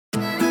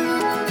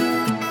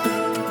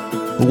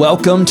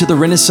Welcome to the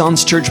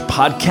Renaissance Church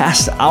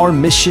podcast. Our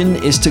mission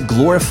is to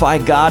glorify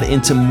God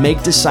and to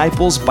make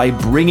disciples by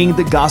bringing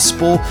the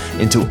gospel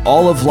into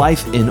all of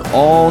life in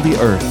all the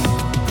earth.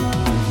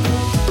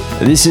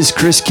 This is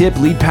Chris Kipp,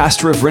 lead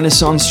pastor of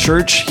Renaissance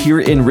Church here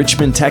in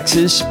Richmond,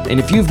 Texas.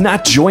 And if you've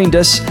not joined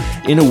us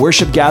in a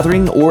worship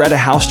gathering or at a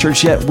house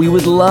church yet, we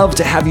would love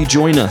to have you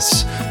join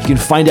us. You can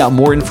find out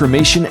more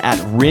information at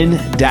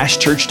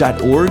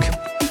ren-church.org.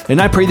 And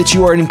I pray that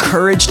you are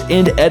encouraged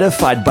and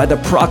edified by the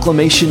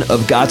proclamation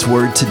of God's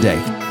word today.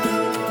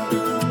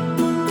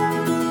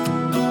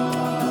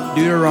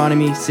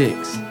 Deuteronomy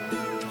 6,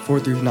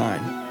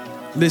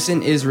 4-9.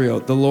 Listen, Israel,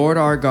 the Lord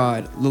our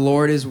God, the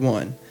Lord is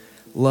one.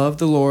 Love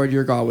the Lord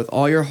your God with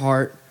all your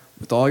heart,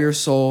 with all your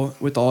soul,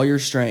 with all your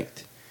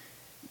strength.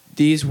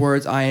 These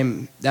words I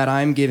am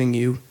giving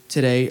you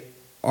today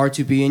are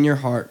to be in your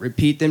heart.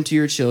 Repeat them to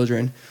your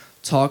children.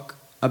 Talk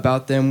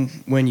about them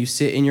when you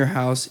sit in your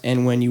house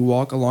and when you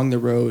walk along the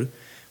road,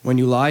 when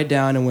you lie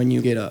down and when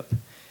you get up.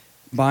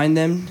 Bind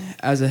them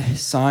as a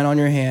sign on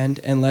your hand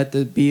and let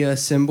them be a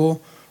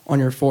symbol on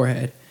your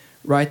forehead.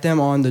 Write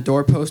them on the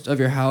doorpost of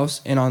your house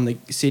and on the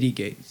city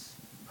gates.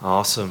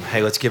 Awesome.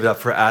 Hey, let's give it up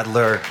for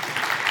Adler.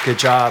 Good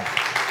job.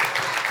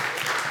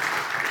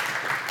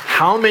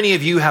 How many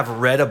of you have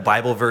read a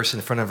Bible verse in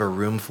front of a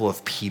room full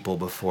of people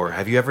before?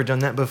 Have you ever done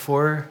that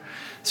before?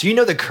 So you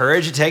know the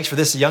courage it takes for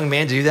this young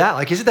man to do that?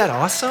 Like, isn't that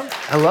awesome?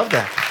 I love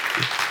that.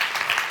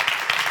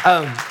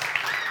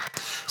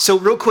 So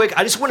real quick,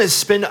 I just want to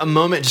spend a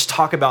moment and just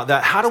talk about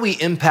that. How do we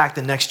impact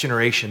the next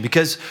generation?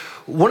 Because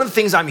one of the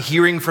things I'm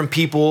hearing from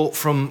people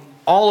from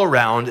all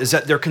around is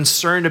that they're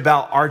concerned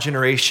about our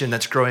generation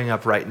that's growing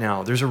up right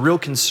now. There's a real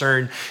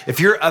concern.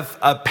 If you're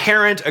a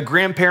parent, a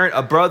grandparent,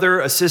 a brother,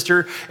 a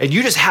sister, and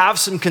you just have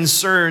some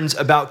concerns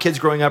about kids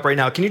growing up right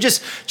now, can you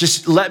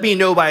just let me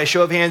know by a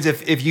show of hands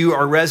if you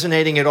are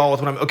resonating at all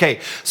with what I'm, okay.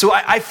 So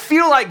I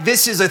feel like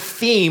this is a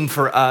theme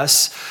for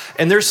us,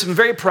 and there's some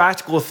very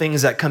practical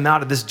things that come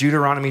out of this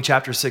Deuteronomy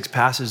chapter 6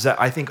 passage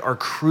that I think are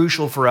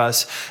crucial for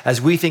us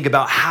as we think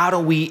about how do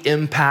we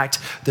impact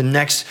the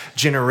next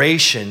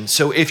generation.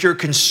 So if you're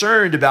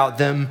concerned about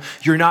them,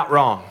 you're not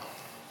wrong,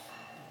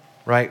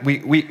 right?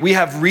 We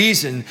have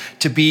reason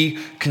to be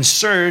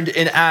concerned,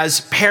 and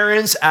as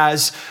parents,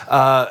 as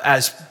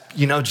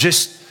you know,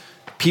 just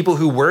people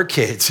who were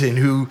kids and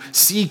who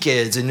see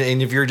kids, and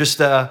if you're just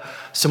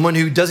someone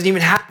who doesn't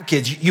even have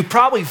kids, you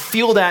probably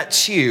feel that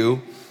too.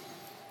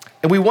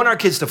 And we want our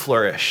kids to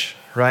flourish,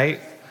 right?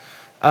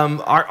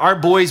 Our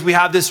boys, we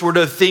have this sort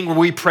of thing where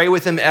we pray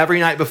with them every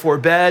night before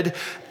bed.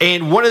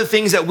 And one of the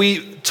things that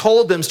we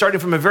told them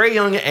starting from a very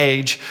young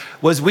age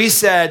was we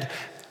said,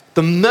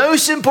 the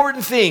most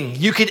important thing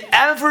you could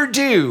ever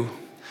do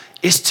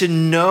is to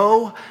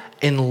know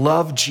and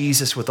love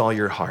Jesus with all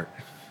your heart.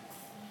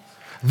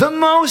 The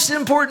most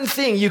important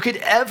thing you could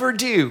ever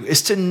do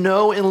is to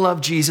know and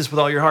love Jesus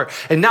with all your heart.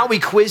 And now we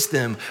quiz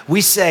them.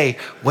 We say,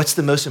 what's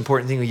the most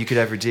important thing you could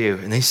ever do?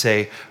 And they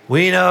say,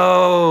 we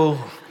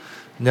know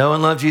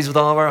and love Jesus with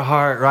all of our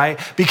heart, right?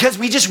 Because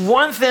we just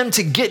want them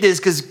to get this,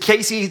 because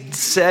Casey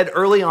said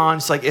early on,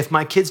 it's like, if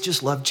my kids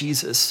just love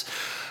Jesus,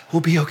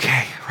 we'll be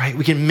okay, right?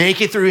 We can make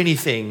it through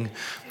anything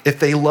if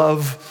they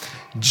love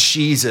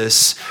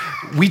Jesus.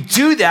 We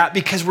do that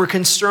because we're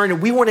concerned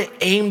and we want to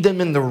aim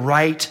them in the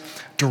right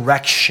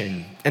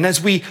direction. And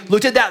as we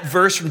looked at that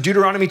verse from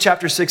Deuteronomy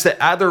chapter 6 that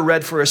Adler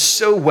read for us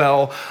so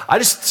well, I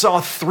just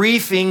saw three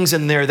things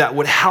in there that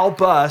would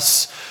help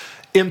us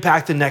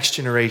impact the next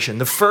generation.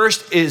 The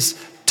first is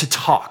to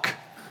talk.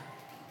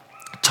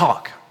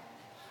 Talk.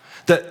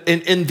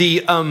 In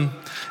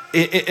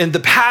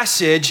the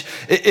passage,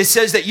 it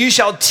says that you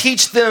shall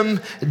teach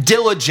them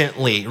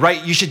diligently,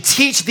 right? You should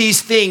teach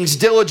these things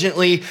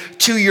diligently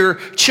to your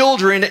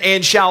children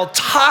and shall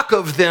talk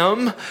of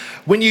them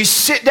when you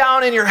sit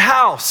down in your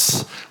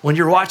house, when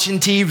you're watching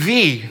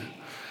TV,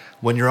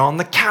 when you're on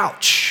the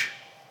couch,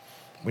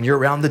 when you're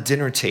around the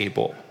dinner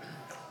table,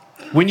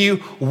 when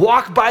you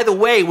walk by the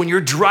way, when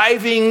you're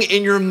driving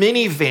in your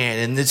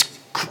minivan and it's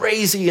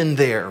crazy in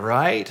there,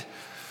 right?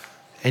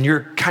 And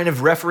you're kind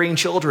of refereeing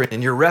children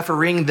and you're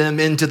refereeing them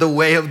into the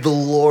way of the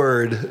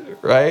Lord,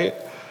 right?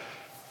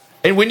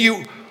 And when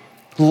you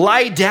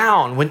lie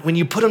down, when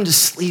you put them to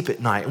sleep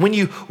at night, when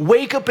you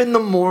wake up in the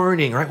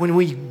morning, right? When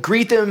we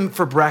greet them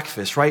for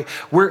breakfast, right?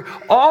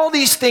 All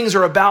these things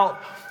are about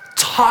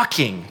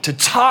talking, to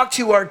talk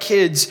to our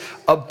kids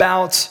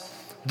about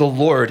the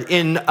Lord.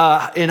 In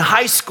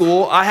high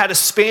school, I had a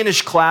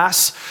Spanish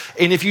class,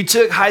 and if you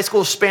took high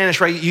school Spanish,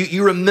 right,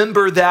 you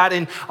remember that.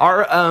 And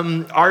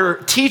our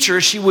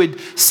teacher, she would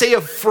say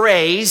a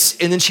phrase,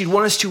 and then she'd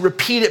want us to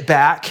repeat it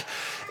back,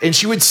 and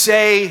she would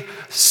say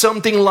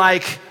something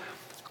like,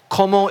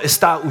 "¿Cómo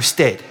está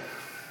usted?"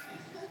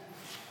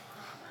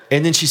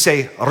 And then she'd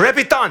say,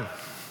 "Repitan,"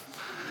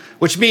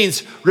 which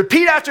means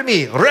repeat after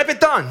me,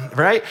 repitan,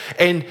 right?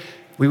 And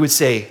we would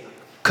say,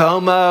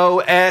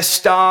 "¿Cómo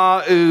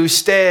está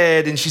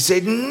usted?" And she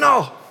said,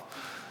 "No,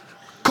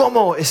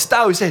 como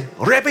está? We said,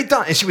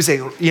 repita. And she would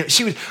say,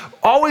 she was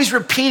always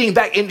repeating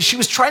back. And she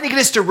was trying to get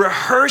us to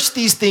rehearse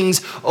these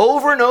things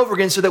over and over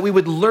again so that we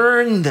would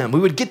learn them. We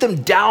would get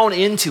them down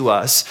into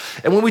us.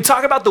 And when we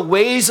talk about the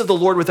ways of the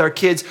Lord with our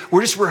kids,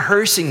 we're just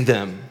rehearsing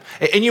them.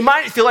 And you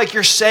might feel like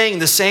you're saying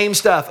the same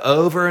stuff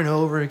over and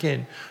over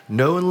again.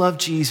 Know and love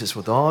Jesus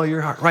with all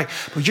your heart, right?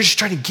 But you're just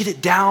trying to get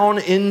it down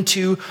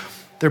into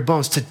their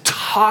bones, to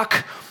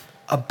talk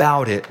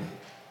about it.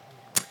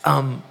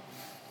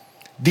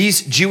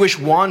 These Jewish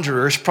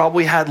wanderers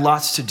probably had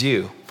lots to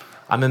do.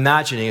 I'm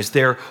imagining as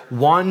they're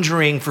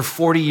wandering for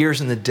 40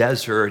 years in the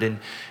desert, and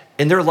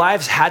their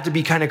lives had to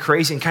be kind of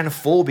crazy and kind of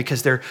full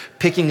because they're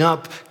picking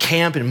up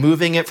camp and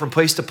moving it from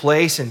place to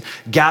place and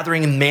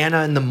gathering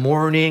manna in the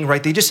morning,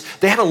 right?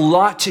 They had a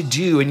lot to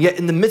do. And yet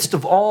in the midst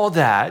of all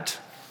that,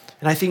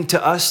 and I think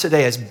to us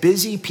today as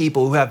busy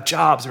people who have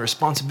jobs and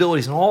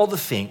responsibilities and all the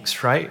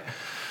things, right?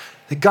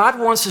 That God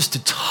wants us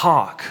to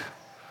talk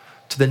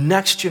to the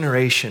next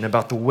generation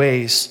about the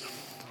ways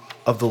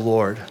of the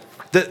Lord.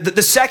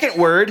 The second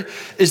word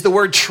is the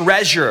word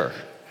treasure.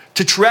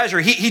 To treasure.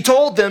 He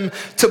told them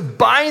to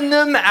bind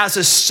them as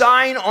a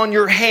sign on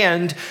your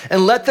hand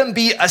and let them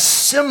be a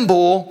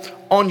symbol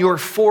on your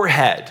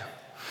forehead.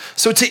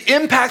 So to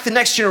impact the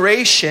next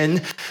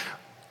generation,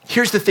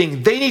 here's the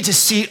thing. They need to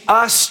see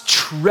us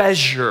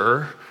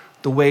treasure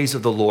the ways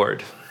of the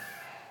Lord.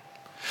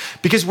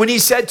 Because when he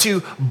said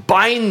to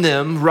bind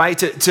them, right,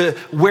 to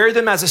wear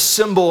them as a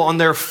symbol on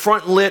their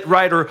frontlet,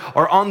 right,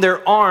 or on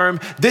their arm,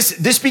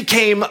 this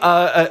became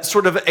a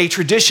sort of a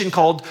tradition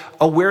called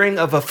a wearing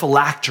of a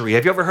phylactery.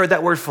 Have you ever heard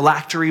that word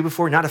phylactery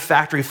before? Not a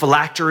factory,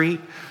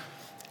 phylactery.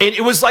 And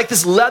it was like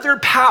this leather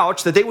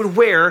pouch that they would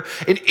wear,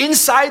 and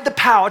inside the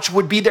pouch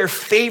would be their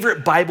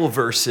favorite Bible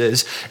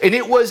verses, and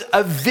it was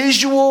a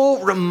visual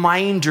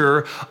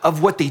reminder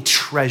of what they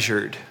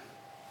treasured.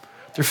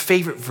 Their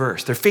favorite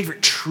verse, their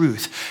favorite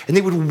truth. And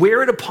they would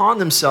wear it upon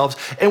themselves.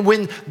 And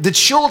when the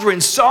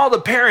children saw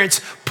the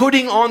parents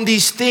putting on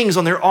these things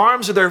on their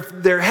arms or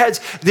their heads,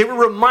 they were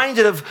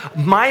reminded of,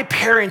 my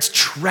parents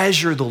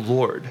treasure the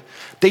Lord.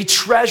 They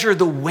treasure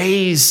the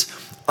ways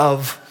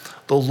of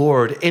the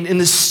Lord. And in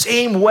the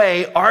same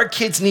way, our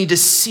kids need to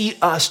see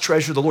us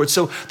treasure the Lord.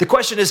 So the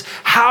question is,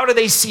 how do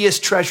they see us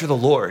treasure the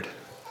Lord?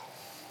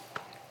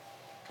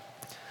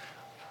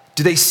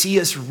 Do they see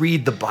us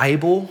read the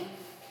Bible?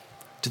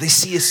 Do they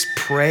see us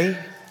pray?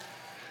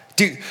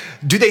 Do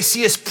they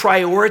see us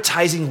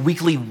prioritizing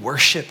weekly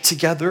worship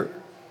together?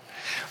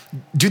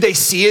 Do they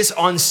see us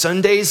on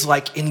Sundays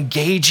like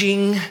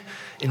engaging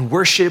in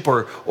worship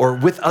or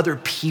with other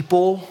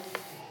people?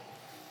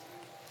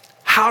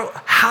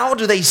 How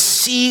do they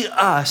see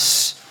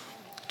us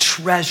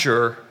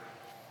treasure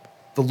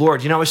the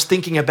Lord? I was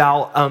thinking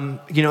about,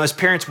 as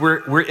parents,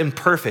 we're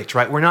imperfect,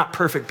 right? We're not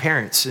perfect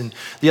parents. And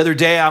the other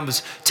day I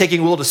was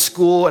taking Will to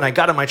school and I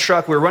got in my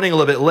truck. We were running a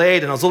little bit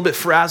late and I was a little bit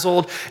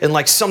frazzled and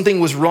like something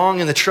was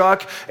wrong in the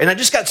truck. And I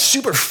just got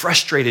super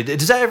frustrated.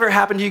 Does that ever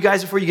happen to you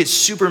guys before? You get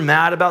super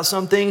mad about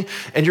something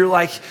and you're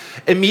like,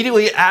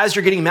 immediately as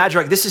you're getting mad,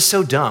 you're like, this is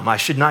so dumb. I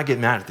should not get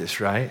mad at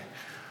this, right?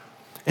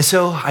 And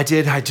so I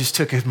just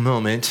took a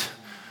moment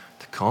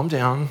to calm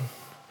down.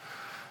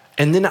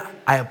 And then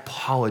I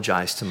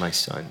apologized to my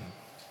son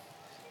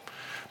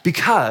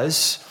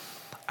because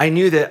I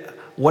knew that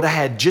what I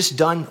had just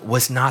done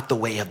was not the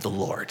way of the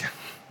Lord,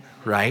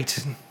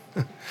 right?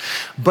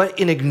 But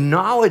in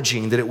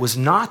acknowledging that it was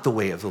not the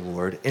way of the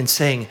Lord and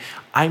saying,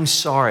 I'm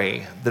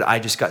sorry that I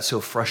just got so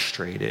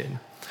frustrated.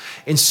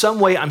 In some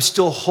way, I'm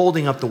still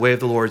holding up the way of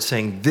the Lord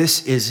saying,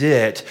 this is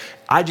it.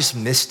 I just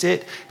missed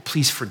it.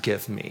 Please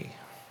forgive me,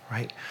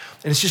 right?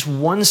 And it's just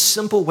one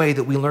simple way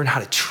that we learn how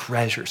to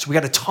treasure. So we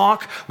got to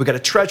talk, we got to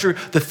treasure.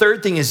 The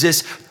third thing is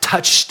this,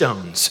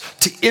 touchstones.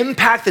 To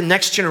impact the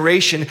next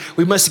generation,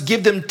 we must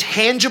give them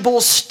tangible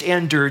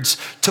standards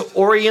to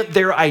orient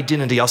their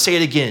identity. I'll say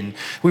it again.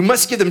 We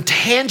must give them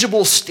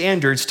tangible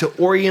standards to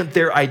orient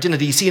their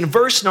identity. See, in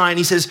verse 9,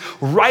 he says,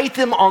 write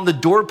them on the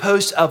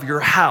doorposts of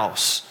your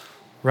house,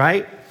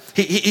 right?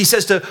 He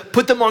says to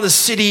put them on the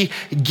city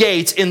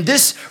gates, and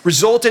this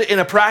resulted in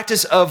a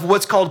practice of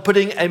what's called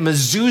putting a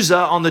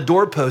mezuzah on the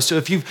doorpost. So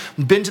if you've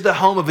been to the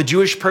home of a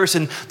Jewish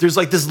person, there's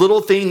like this little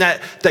thing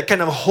that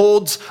kind of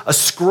holds a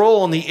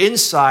scroll on the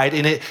inside,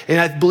 and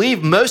I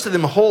believe most of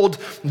them hold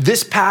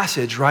this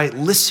passage, right?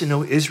 Listen,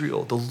 O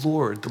Israel, the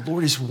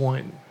Lord is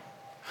one.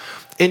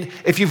 And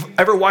if you've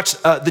ever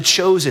watched The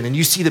Chosen and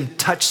you see them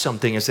touch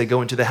something as they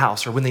go into the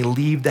house or when they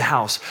leave the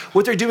house,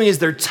 what they're doing is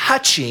they're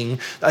touching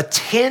a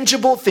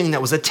tangible thing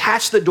that was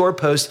attached to the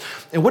doorpost.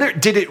 And what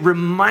it did, it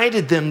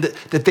reminded them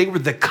that they were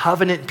the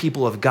covenant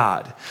people of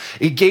God.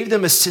 It gave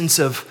them a sense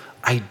of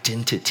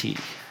identity.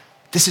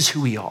 This is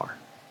who we are.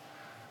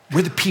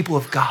 We're the people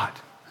of God.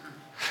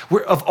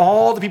 We're, of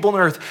all the people on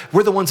earth,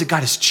 we're the ones that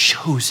God has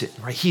chosen,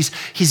 right?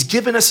 He's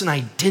given us an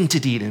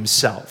identity in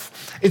himself.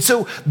 And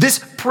so this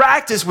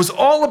practice was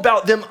all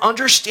about them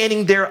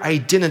understanding their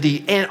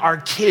identity, and our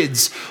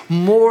kids,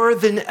 more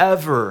than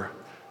ever,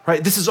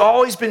 right? This has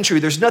always been true.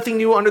 There's nothing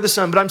new under the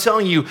sun, but I'm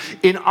telling you,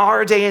 in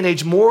our day and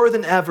age, more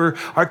than ever,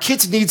 our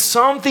kids need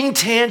something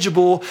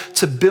tangible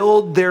to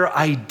build their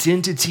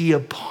identity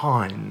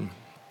upon.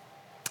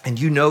 And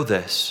you know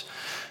this.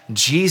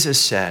 Jesus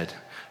said,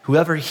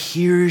 whoever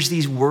hears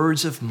these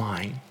words of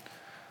mine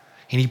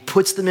and he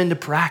puts them into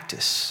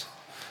practice,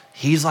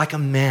 he's like a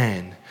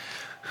man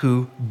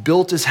who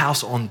built his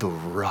house on the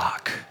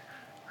rock,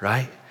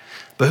 right?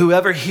 But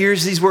whoever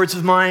hears these words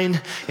of mine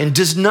and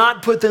does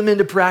not put them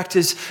into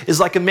practice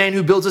is like a man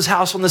who builds his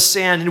house on the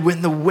sand. And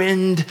when the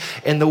wind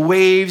and the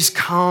waves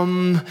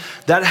come,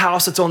 that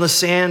house that's on the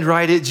sand,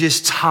 right, it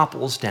just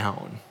topples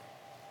down.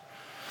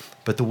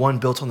 But the one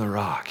built on the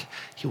rock,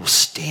 he will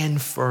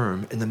stand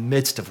firm in the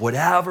midst of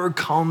whatever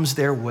comes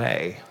their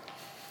way.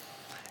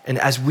 And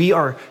as we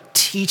are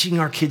teaching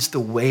our kids the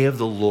way of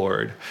the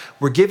Lord,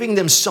 we're giving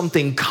them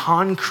something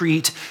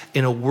concrete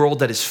in a world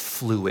that is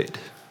fluid.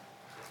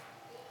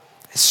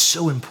 It's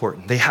so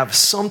important. They have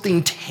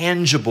something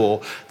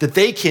tangible that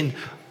they can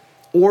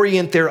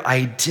orient their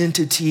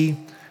identity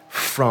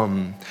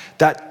from.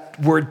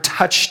 That word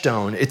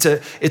touchstone, it's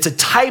a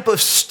type of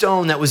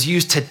stone that was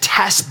used to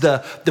test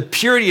the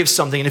purity of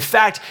something. And in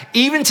fact,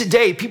 even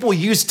today, people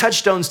use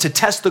touchstones to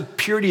test the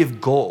purity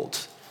of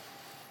gold.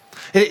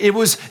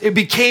 It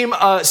became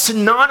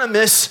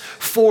synonymous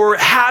for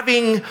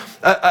having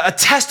a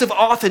test of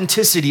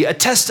authenticity, a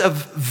test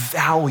of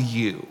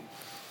value.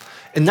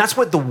 And that's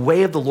what the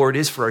way of the Lord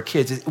is for our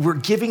kids. We're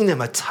giving them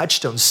a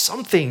touchstone,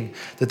 something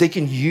that they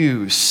can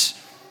use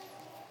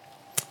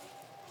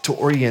to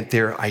orient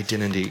their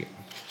identity.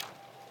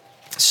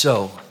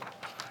 So,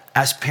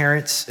 as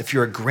parents, if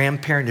you're a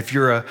grandparent, if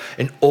you're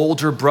an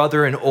older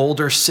brother, an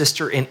older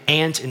sister, an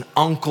aunt, an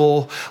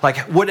uncle, like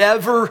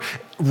whatever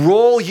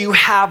role you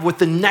have with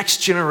the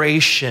next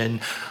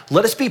generation,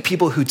 let us be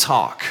people who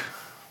talk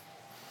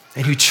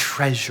and who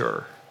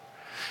treasure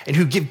and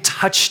who give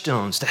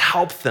touchstones to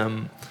help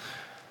them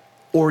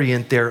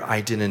orient their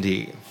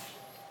identity.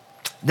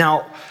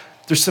 Now,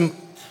 there's some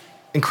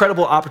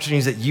incredible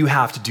opportunities that you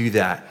have to do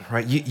that,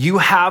 right? You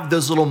have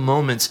those little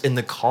moments in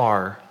the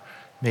car,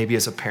 maybe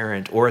as a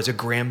parent or as a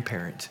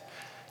grandparent.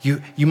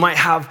 You might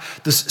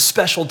have those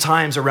special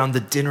times around the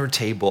dinner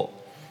table.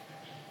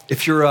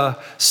 If you're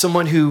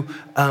someone who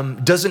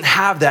doesn't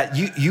have that,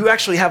 you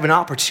actually have an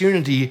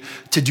opportunity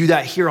to do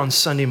that here on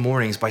Sunday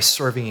mornings by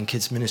serving in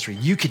kids ministry.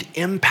 You could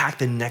impact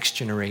the next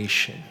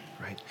generation,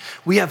 right?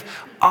 We have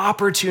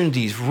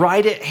opportunities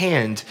right at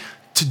hand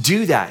to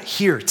do that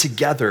here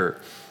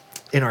together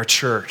in our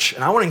church.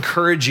 And I want to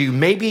encourage you,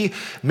 maybe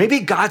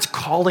God's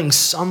calling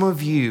some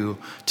of you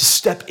to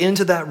step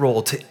into that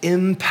role to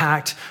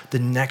impact the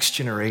next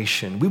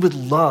generation. We would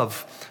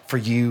love for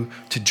you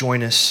to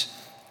join us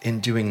in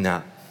doing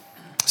that.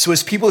 So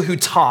as people who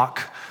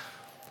talk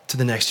to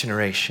the next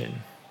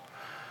generation,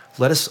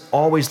 let us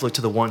always look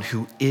to the one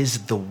who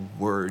is the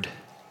word,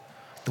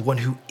 the one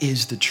who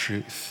is the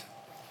truth.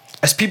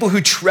 As people who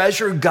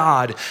treasure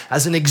God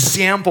as an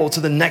example to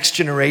the next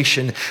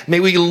generation, may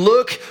we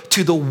look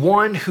to the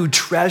one who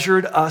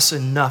treasured us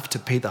enough to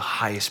pay the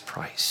highest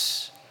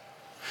price.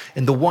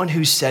 And the one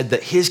who said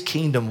that his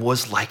kingdom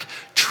was like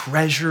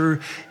treasure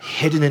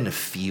hidden in a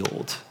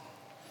field.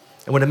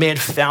 And when a man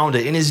found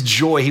it, in his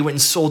joy, he went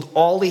and sold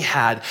all he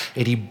had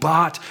and he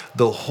bought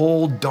the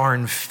whole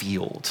darn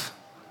field.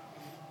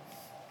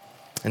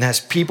 And as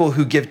people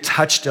who give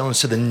touchstones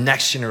to the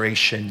next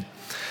generation,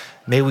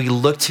 may we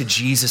look to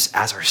Jesus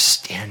as our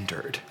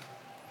standard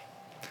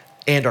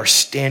and our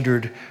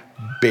standard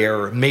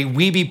bearer. May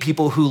we be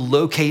people who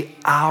locate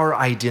our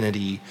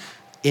identity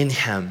in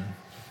him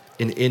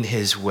and in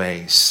his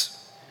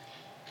ways.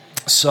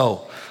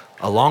 So,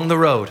 along the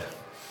road,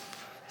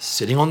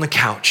 sitting on the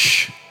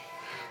couch,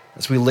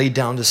 as we lay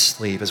down to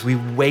sleep, as we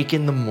wake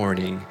in the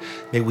morning,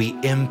 may we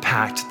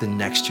impact the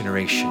next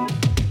generation.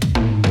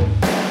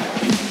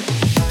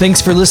 Thanks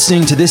for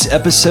listening to this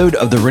episode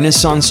of the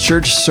Renaissance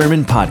Church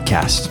Sermon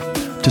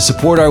Podcast. To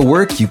support our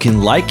work, you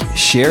can like,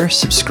 share,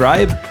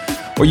 subscribe,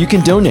 or you can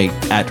donate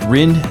at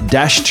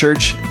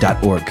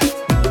ren-church.org.